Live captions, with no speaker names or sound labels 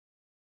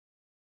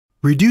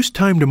Reduce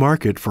time to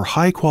market for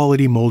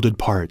high-quality molded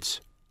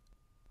parts.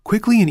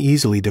 Quickly and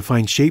easily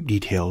define shape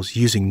details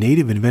using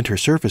native Inventor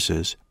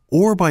surfaces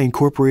or by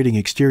incorporating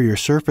exterior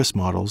surface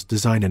models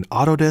designed in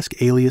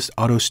Autodesk Alias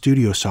Auto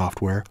Studio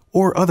software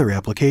or other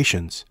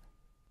applications.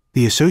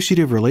 The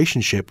associative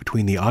relationship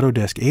between the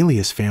Autodesk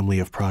Alias family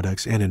of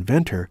products and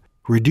Inventor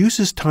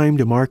reduces time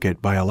to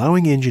market by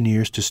allowing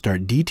engineers to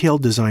start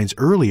detailed designs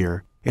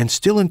earlier and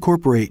still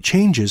incorporate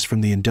changes from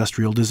the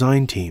industrial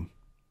design team.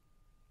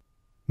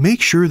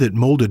 Make sure that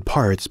molded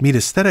parts meet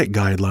aesthetic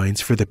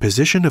guidelines for the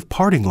position of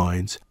parting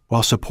lines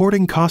while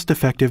supporting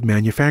cost-effective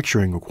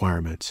manufacturing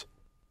requirements.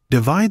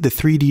 Divide the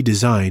 3D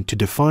design to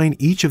define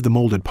each of the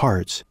molded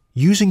parts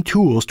using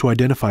tools to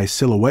identify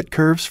silhouette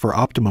curves for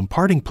optimum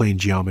parting plane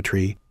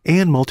geometry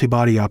and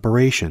multi-body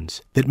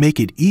operations that make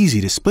it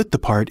easy to split the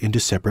part into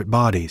separate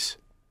bodies.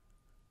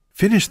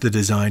 Finish the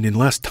design in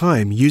less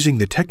time using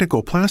the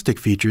technical plastic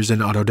features in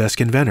Autodesk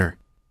Inventor.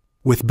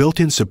 With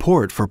built-in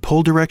support for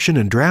pull direction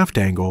and draft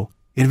angle,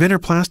 Inventor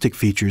plastic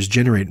features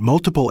generate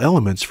multiple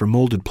elements for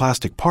molded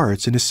plastic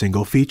parts in a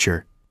single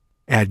feature.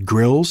 Add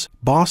grills,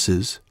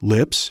 bosses,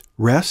 lips,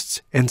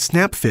 rests, and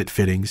snap fit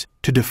fittings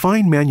to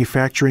define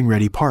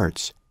manufacturing-ready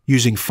parts,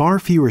 using far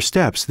fewer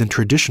steps than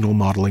traditional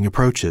modeling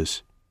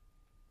approaches.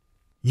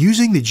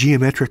 Using the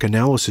geometric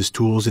analysis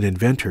tools in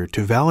Inventor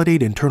to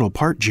validate internal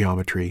part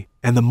geometry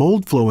and the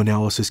mold flow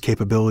analysis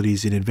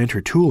capabilities in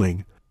Inventor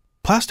tooling,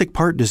 plastic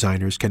part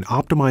designers can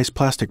optimize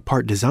plastic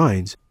part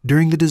designs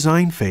during the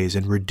design phase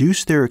and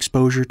reduce their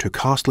exposure to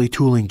costly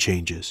tooling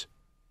changes.